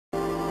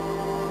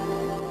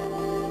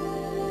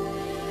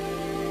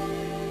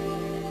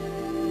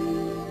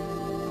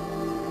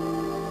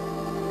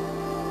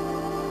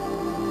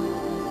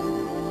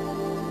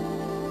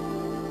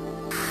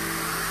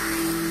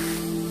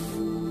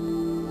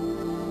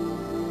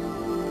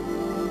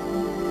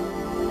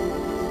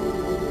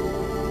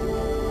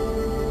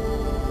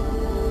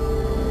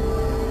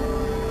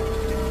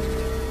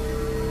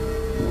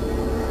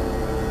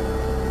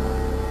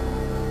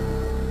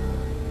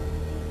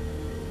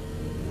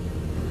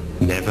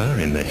Never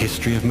in the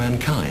history of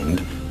mankind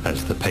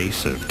has the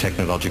pace of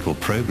technological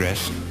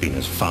progress been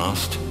as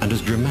fast and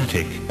as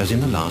dramatic as in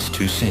the last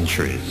 2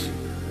 centuries.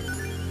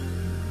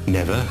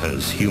 Never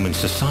has human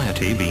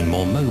society been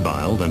more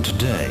mobile than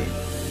today.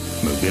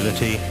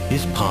 Mobility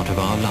is part of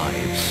our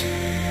lives.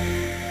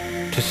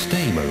 To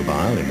stay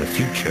mobile in the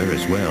future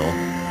as well,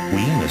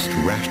 we must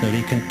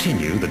rationally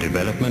continue the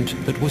development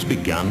that was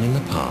begun in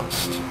the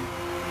past.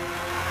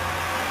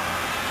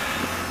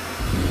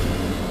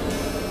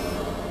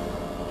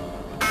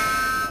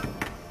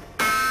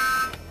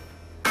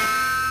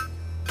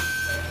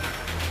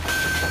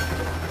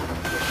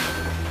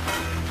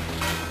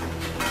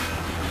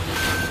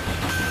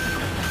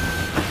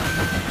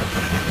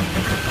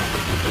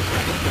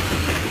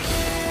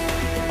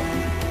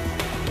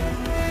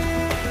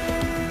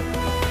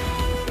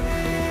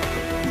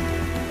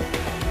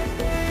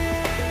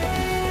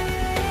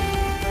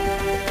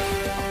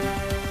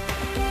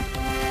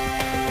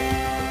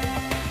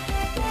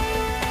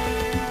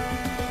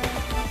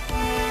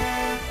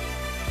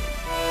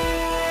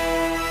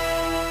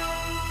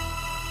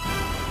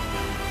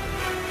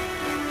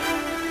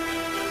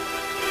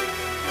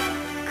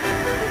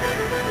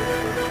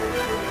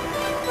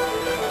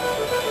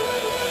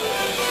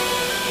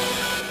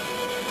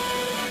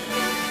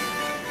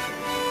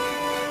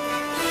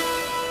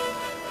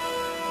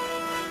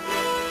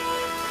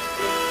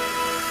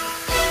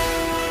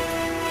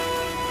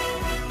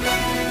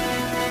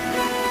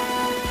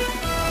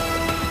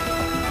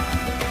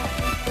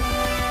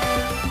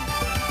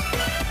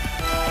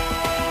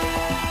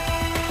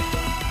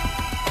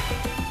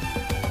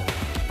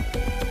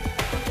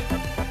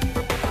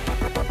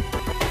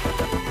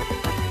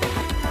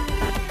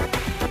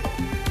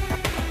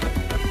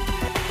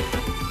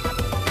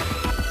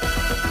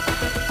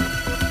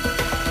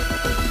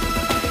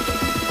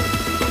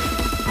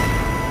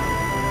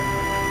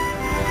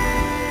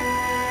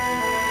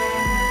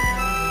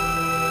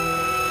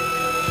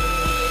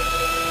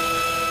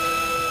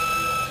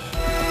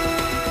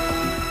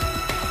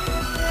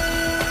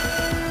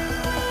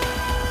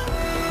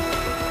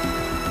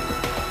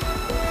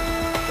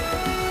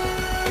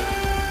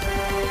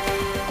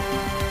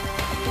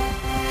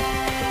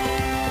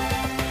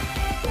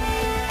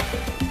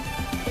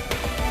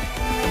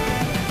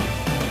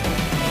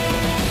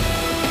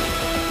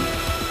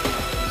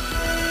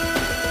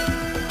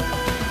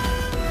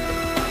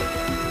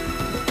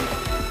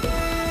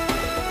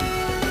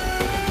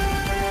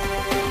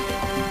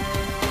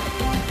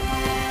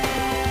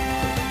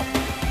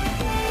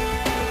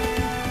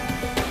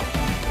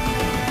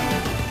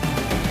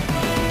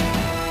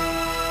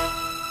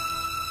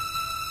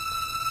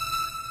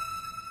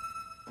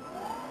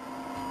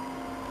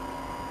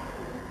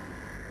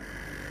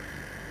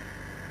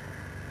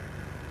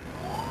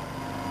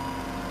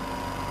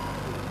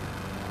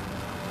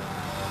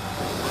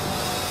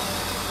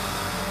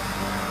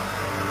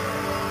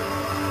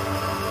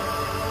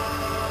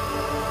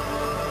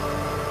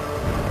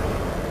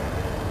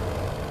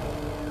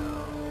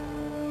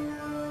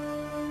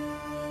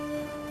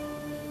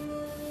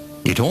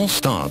 It all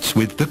starts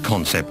with the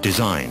concept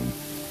design.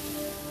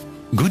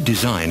 Good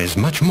design is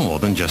much more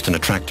than just an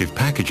attractive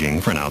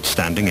packaging for an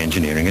outstanding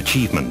engineering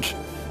achievement.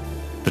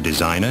 The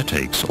designer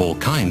takes all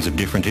kinds of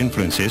different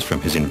influences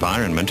from his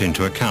environment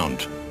into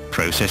account,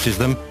 processes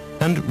them,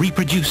 and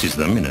reproduces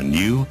them in a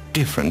new,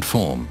 different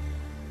form.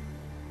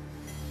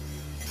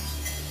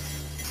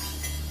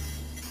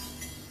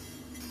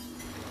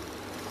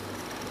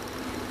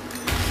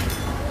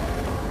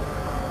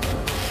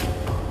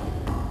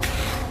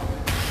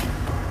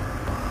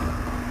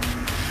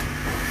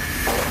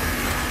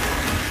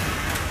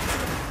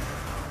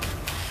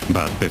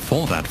 But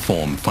before that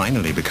form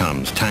finally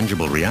becomes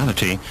tangible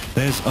reality,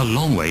 there's a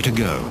long way to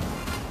go.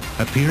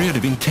 A period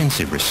of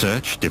intensive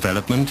research,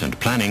 development and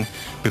planning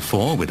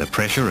before, with a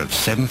pressure of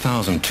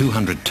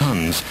 7,200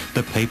 tons,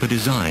 the paper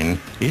design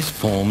is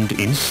formed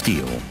in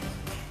steel.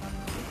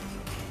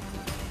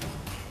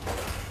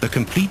 The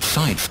complete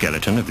side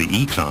skeleton of the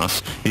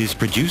E-Class is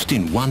produced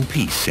in one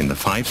piece in the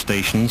 5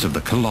 stations of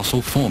the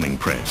colossal forming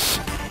press.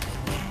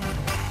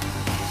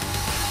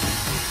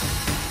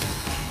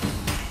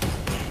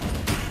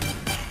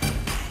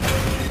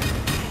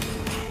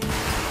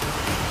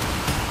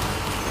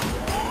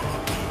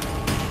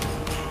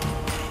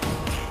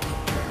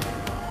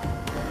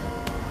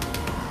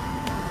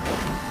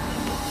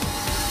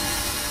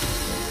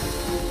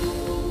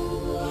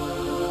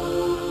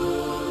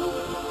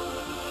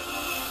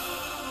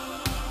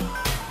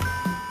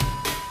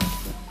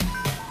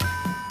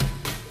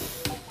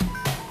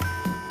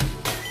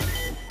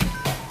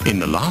 In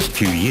the last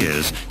few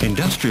years,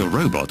 industrial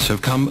robots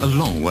have come a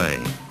long way.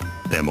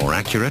 They're more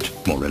accurate,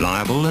 more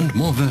reliable and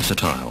more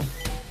versatile,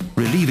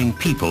 relieving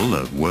people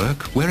of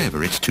work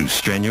wherever it's too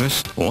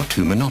strenuous or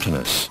too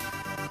monotonous.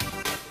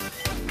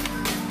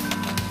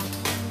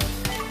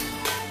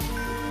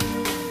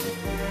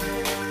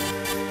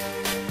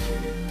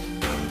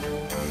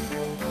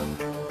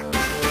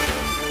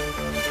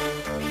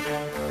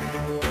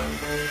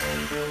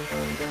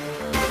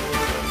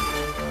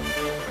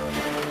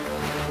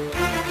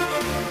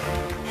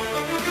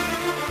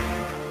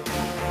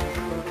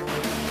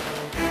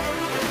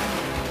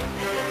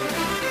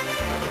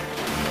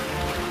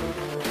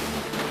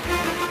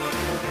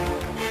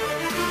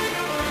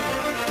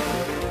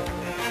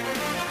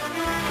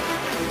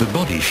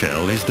 body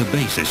shell is the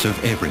basis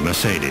of every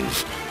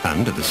Mercedes,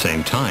 and at the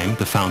same time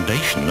the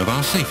foundation of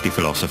our safety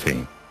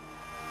philosophy.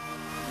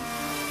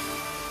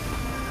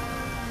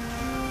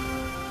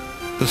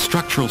 The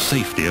structural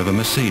safety of a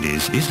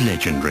Mercedes is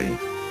legendary.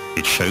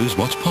 It shows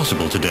what's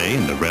possible today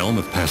in the realm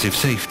of passive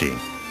safety.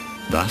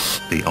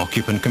 Thus, the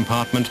occupant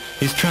compartment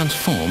is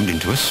transformed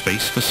into a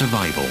space for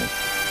survival.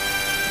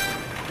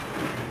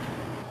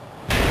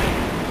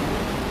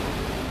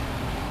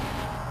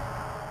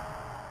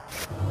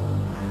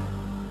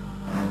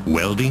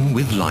 Welding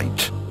with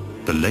light.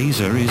 The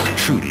laser is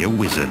truly a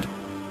wizard.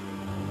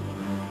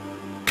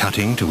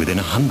 Cutting to within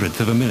 1/100th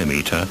of a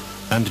millimeter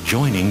and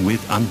joining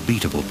with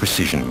unbeatable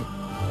precision.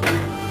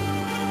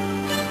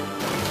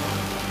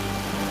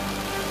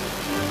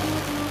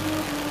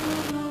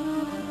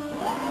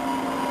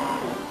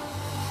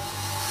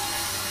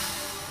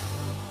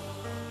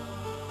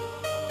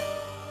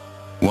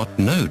 What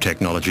no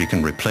technology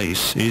can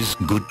replace is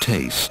good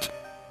taste.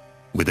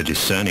 With a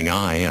discerning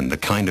eye and the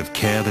kind of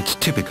care that's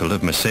typical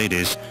of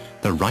Mercedes,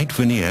 the right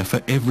veneer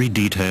for every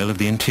detail of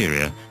the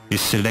interior is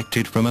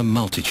selected from a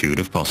multitude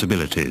of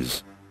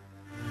possibilities.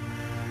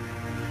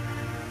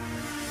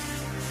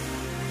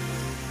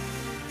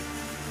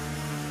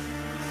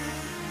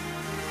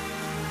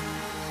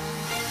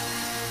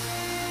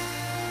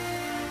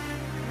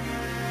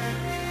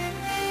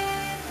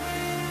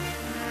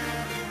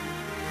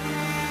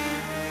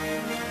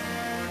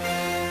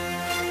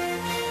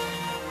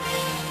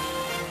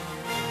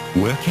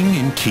 Working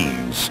in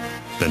teams,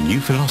 the new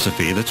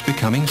philosophy that's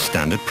becoming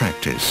standard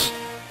practice.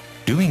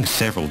 Doing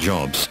several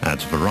jobs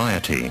adds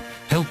variety,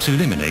 helps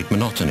eliminate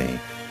monotony.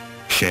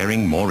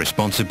 Sharing more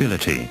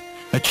responsibility,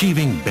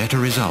 achieving better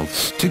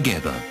results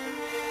together.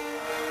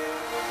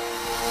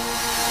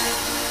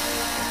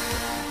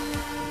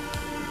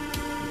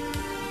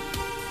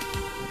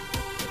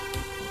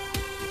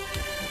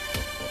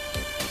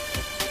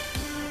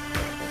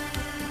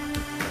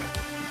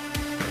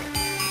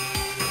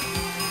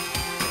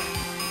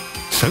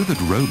 So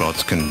that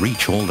robots can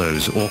reach all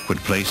those awkward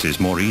places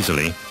more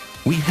easily,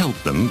 we help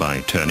them by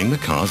turning the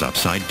cars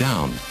upside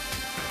down.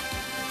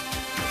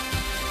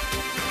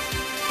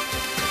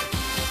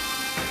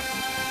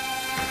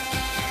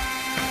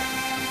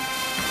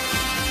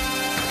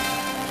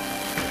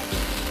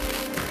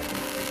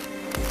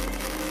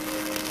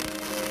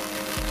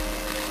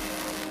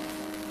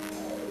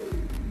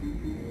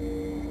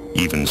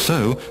 Even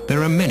so,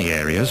 there are many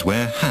areas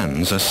where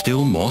hands are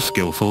still more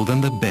skillful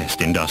than the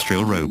best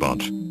industrial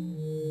robot.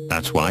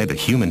 That's why the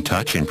human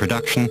touch in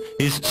production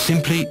is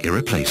simply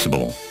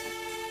irreplaceable.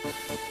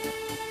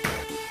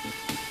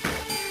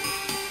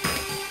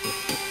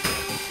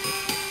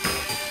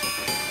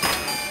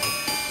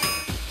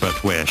 But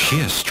where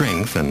sheer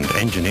strength and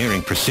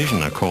engineering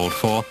precision are called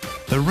for,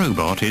 the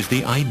robot is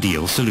the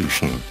ideal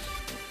solution.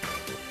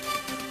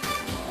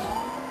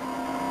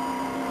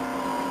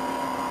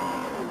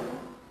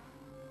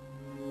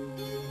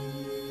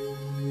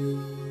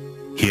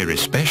 Here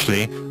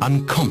especially,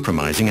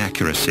 uncompromising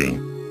accuracy.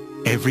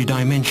 Every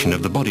dimension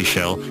of the body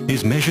shell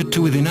is measured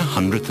to within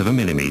 1/100th of a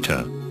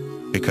millimeter,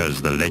 because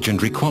the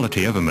legendary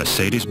quality of a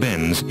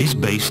Mercedes-Benz is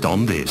based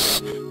on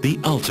this, the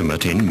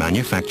ultimate in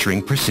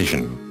manufacturing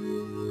precision.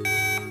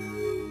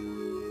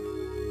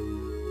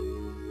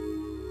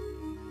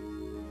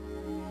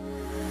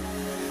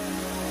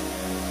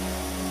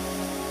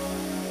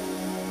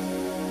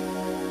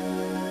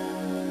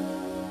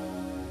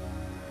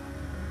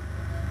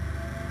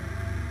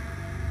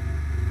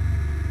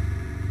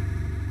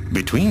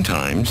 Between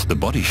times, the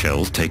body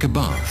shells take a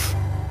bath.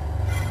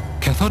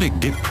 Cathodic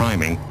dip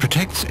priming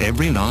protects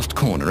every last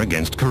corner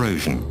against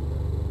corrosion.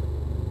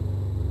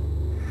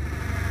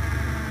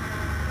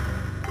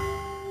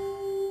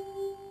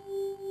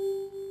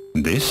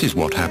 This is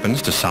what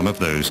happens to some of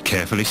those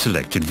carefully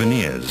selected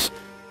veneers.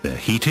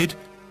 They're heated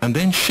and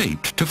then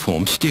shaped to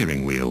form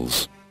steering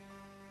wheels.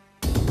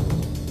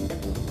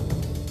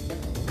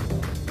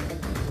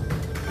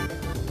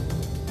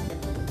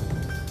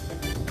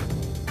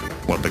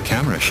 What the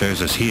camera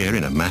shows us here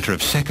in a matter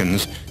of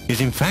seconds is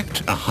in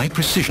fact a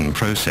high-precision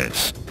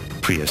process,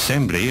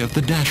 pre-assembly of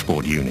the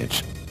dashboard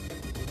unit.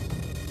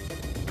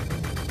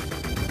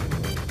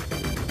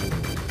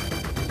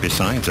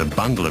 Besides a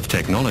bundle of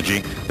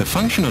technology, the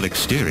functional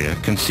exterior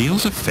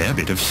conceals a fair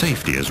bit of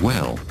safety as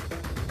well.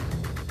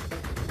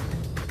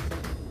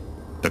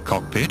 The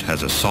cockpit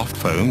has a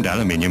soft-foamed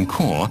aluminium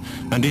core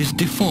and is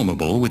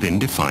deformable within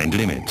defined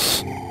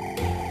limits.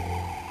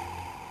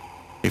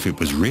 If it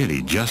was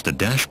really just a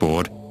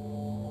dashboard,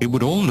 it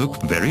would all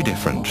look very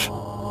different.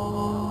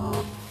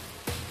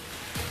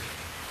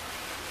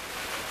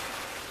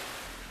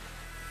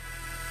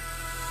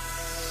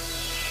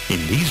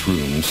 In these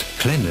rooms,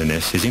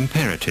 cleanliness is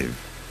imperative,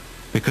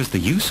 because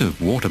the use of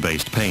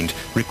water-based paint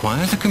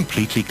requires a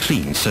completely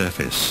clean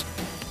surface.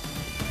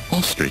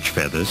 Ostrich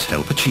feathers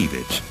help achieve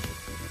it.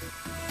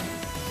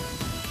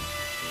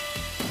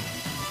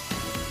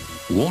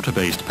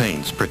 Water-based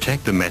paints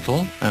protect the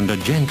metal and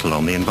are gentle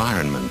on the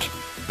environment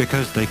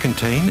because they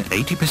contain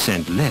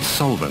 80% less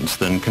solvents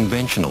than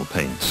conventional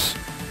paints.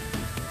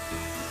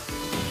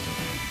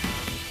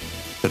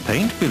 The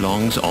paint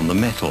belongs on the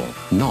metal,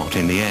 not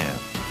in the air.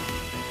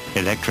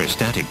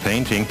 Electrostatic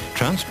painting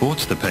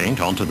transports the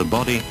paint onto the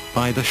body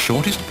by the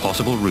shortest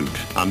possible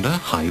route under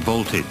high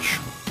voltage.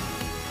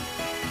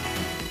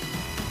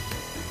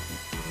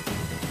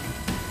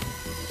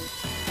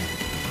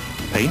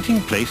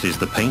 Painting places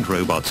the paint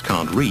robots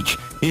can't reach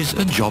is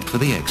a job for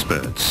the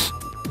experts.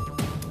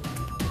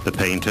 The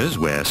painters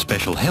wear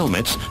special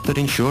helmets that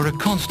ensure a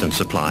constant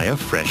supply of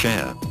fresh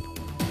air.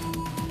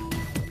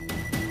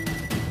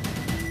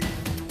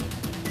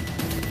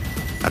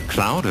 A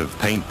cloud of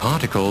paint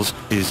particles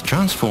is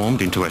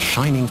transformed into a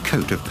shining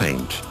coat of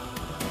paint.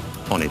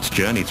 On its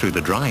journey through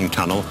the drying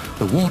tunnel,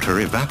 the water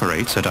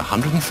evaporates at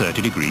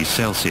 130 degrees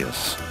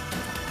Celsius.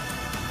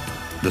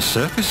 The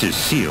surface is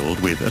sealed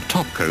with a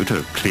top coat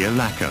of clear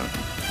lacquer,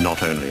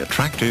 not only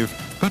attractive,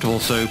 but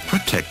also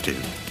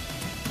protective.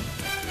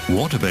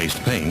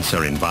 Water-based paints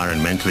are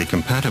environmentally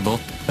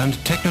compatible and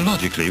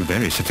technologically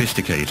very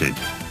sophisticated.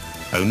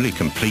 Only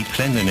complete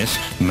cleanliness,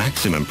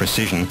 maximum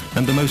precision,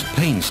 and the most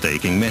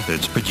painstaking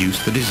methods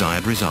produce the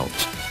desired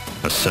result.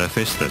 A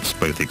surface that's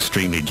both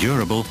extremely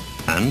durable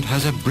and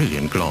has a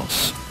brilliant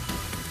gloss,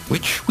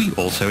 which we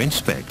also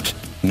inspect,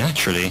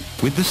 naturally,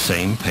 with the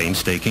same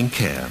painstaking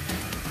care.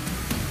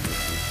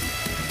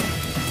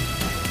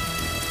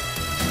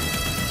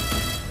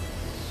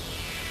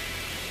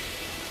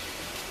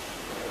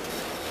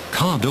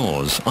 Car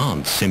doors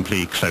aren't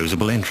simply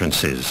closable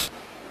entrances.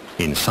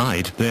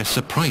 Inside, they're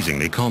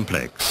surprisingly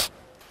complex.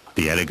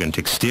 The elegant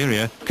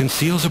exterior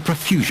conceals a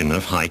profusion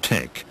of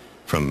high-tech,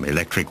 from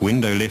electric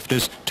window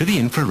lifters to the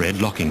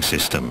infrared locking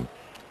system,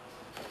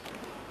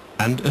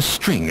 and a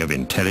string of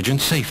intelligent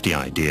safety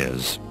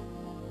ideas.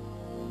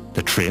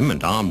 The trim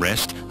and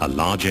armrest are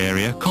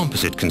large-area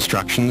composite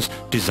constructions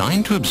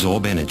designed to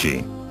absorb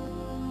energy.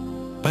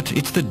 But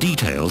it's the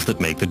details that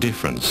make the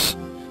difference.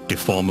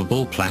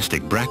 Deformable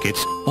plastic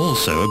brackets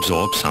also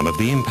absorb some of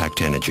the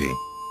impact energy.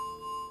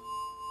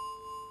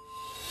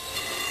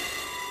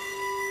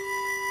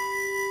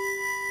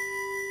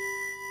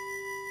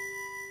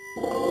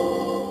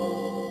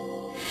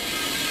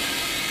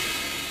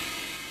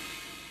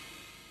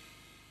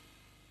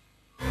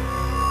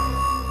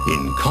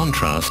 In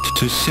contrast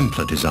to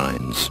simpler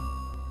designs.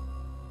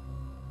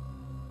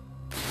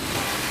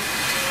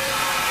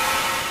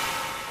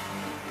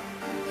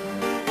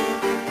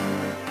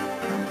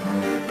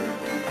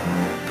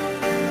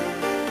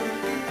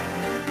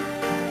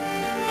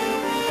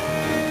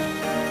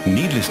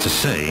 Needless to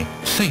say,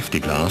 safety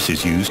glass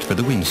is used for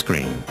the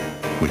windscreen,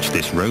 which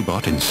this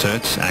robot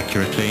inserts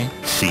accurately,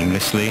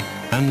 seamlessly,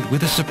 and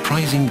with a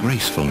surprising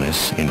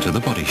gracefulness into the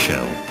body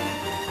shell.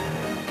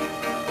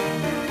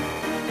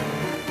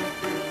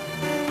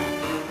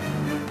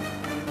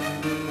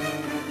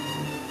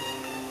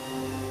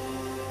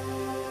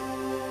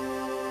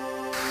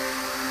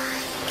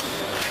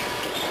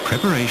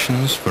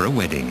 Preparations for a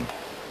wedding.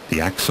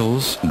 The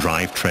axles,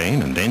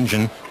 drivetrain and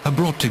engine are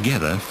brought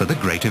together for the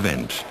great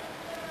event.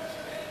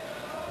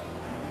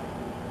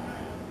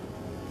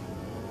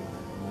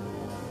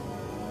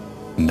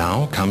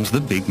 Now comes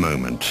the big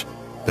moment.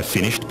 The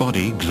finished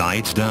body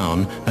glides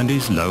down and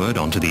is lowered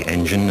onto the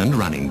engine and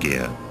running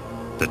gear.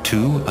 The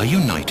two are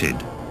united.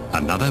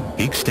 Another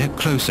big step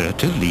closer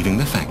to leaving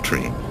the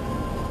factory.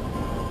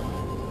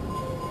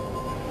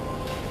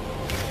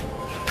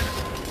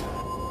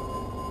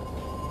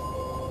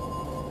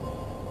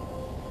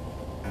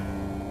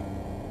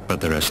 But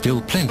there are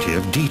still plenty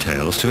of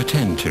details to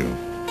attend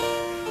to.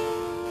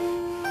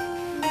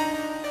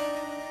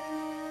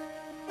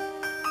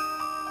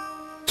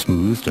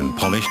 Smoothed and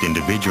polished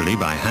individually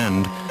by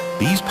hand,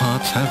 these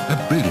parts have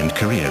a brilliant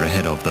career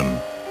ahead of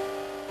them.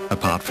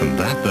 Apart from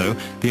that, though,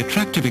 the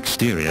attractive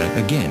exterior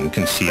again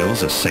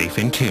conceals a safe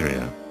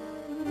interior.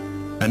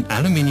 An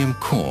aluminium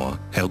core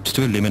helps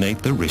to eliminate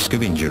the risk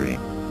of injury.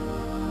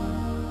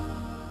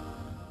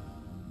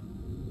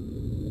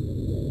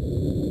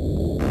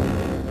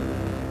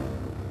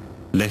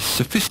 Less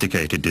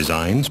sophisticated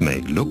designs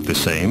may look the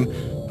same,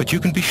 but you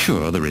can be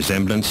sure the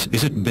resemblance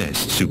is at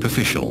best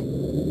superficial.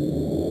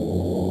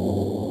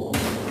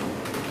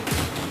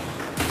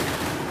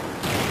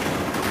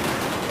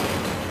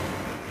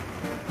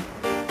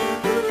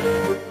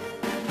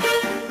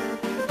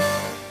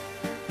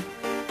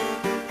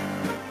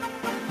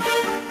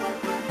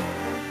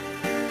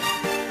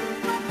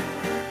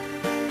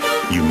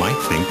 You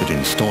might think that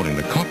installing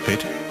the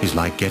cockpit is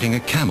like getting a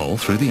camel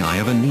through the eye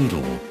of a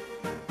needle.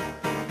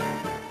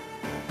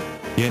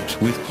 Yet,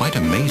 with quite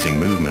amazing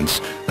movements,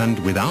 and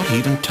without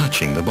even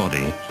touching the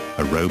body,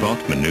 a robot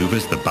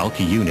maneuvers the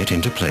bulky unit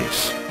into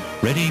place,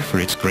 ready for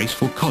its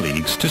graceful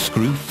colleagues to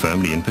screw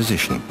firmly in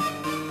position.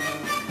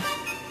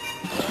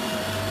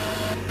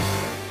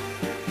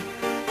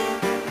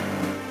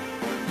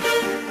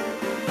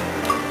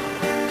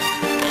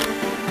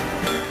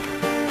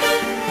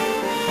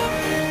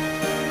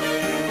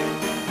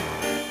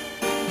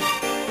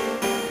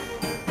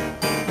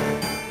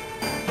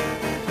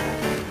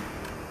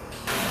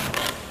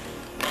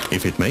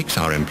 If it makes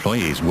our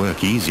employees'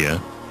 work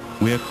easier,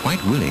 we're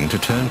quite willing to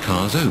turn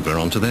cars over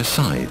onto their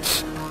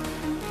sides.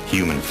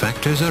 Human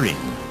factors are in.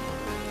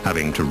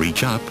 Having to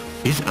reach up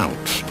is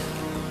out.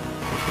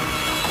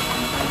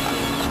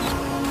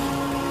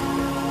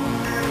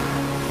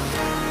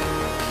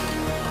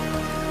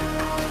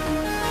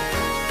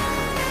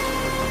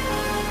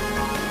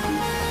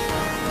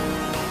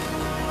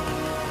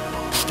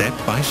 Step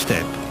by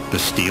step, the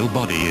steel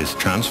body is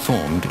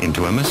transformed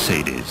into a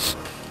Mercedes.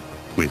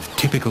 With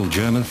typical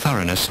German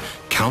thoroughness,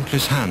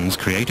 countless hands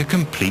create a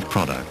complete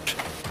product.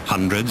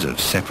 Hundreds of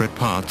separate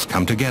parts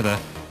come together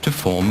to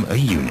form a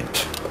unit.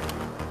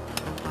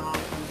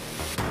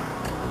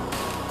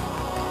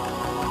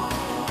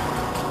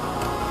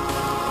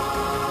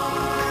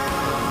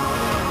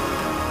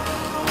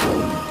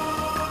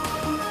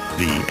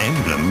 The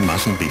emblem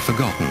mustn't be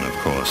forgotten, of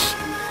course,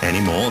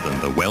 any more than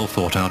the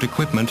well-thought-out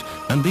equipment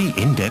and the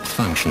in-depth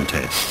function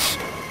tests.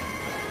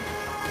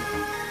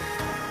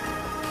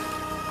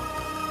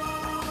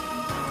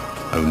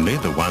 Only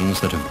the ones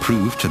that have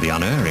proved to the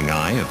unerring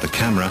eye of the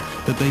camera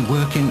that they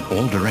work in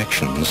all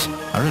directions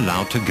are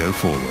allowed to go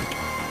forward.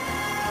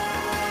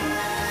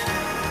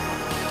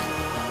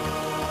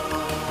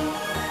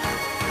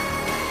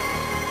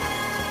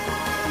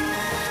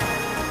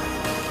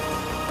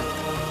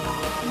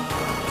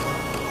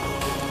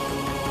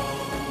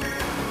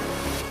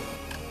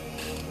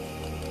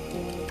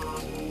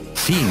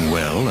 Seeing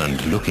well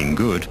and looking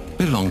good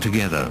belong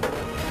together.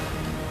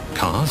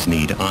 Cars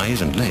need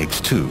eyes and legs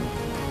too.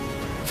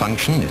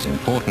 Function is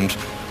important,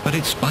 but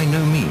it's by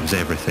no means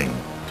everything.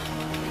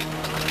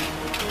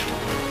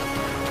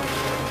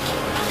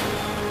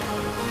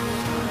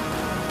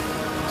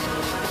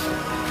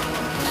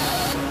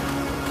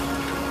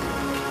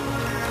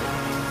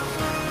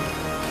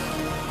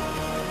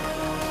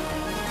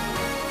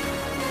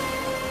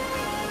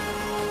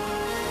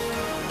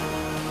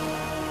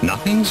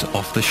 Nothing's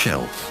off the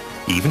shelf,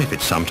 even if it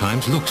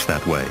sometimes looks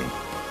that way.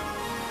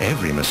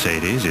 Every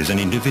Mercedes is an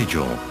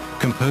individual,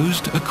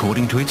 composed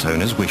according to its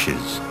owner's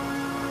wishes.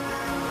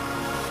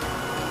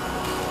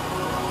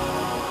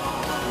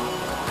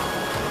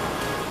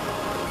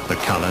 The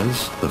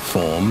colors, the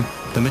form,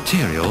 the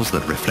materials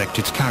that reflect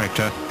its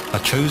character are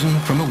chosen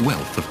from a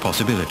wealth of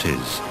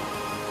possibilities.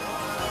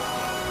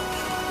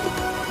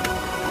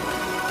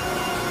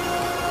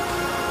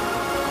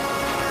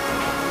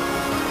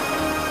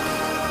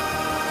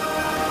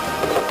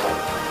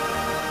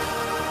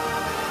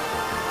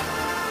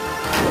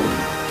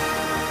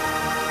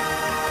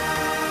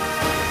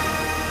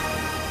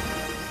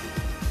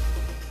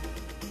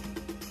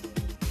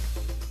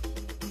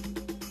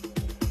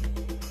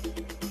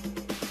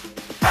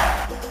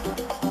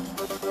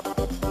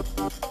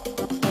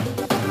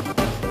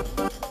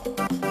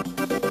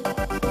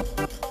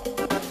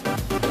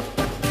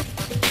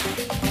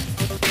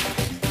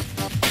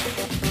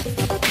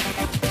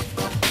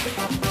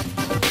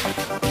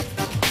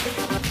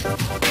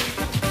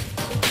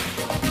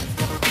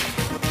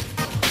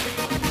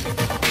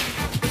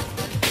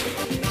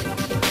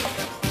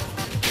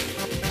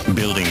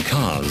 Building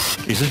cars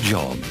is a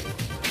job.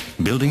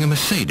 Building a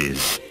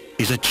Mercedes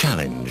is a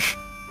challenge.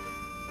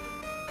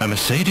 A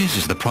Mercedes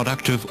is the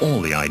product of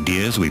all the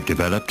ideas we've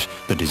developed,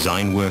 the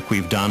design work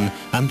we've done,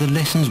 and the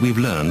lessons we've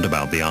learned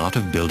about the art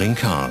of building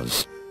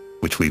cars,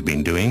 which we've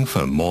been doing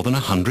for more than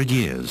 100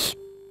 years.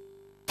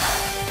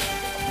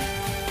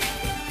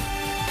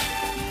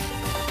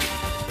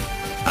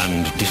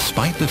 And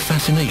despite the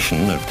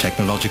fascination of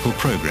technological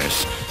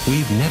progress,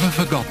 we've never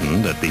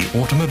forgotten that the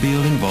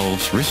automobile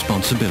involves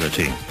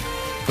responsibility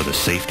for the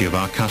safety of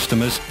our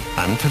customers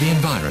and for the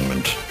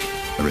environment,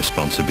 a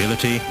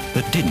responsibility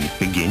that didn't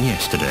begin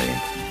yesterday.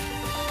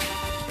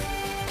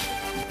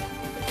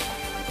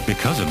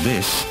 Because of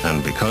this,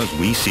 and because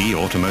we see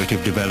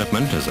automotive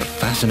development as a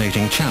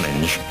fascinating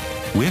challenge,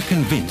 we're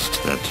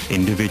convinced that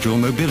individual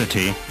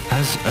mobility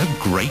has a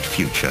great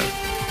future.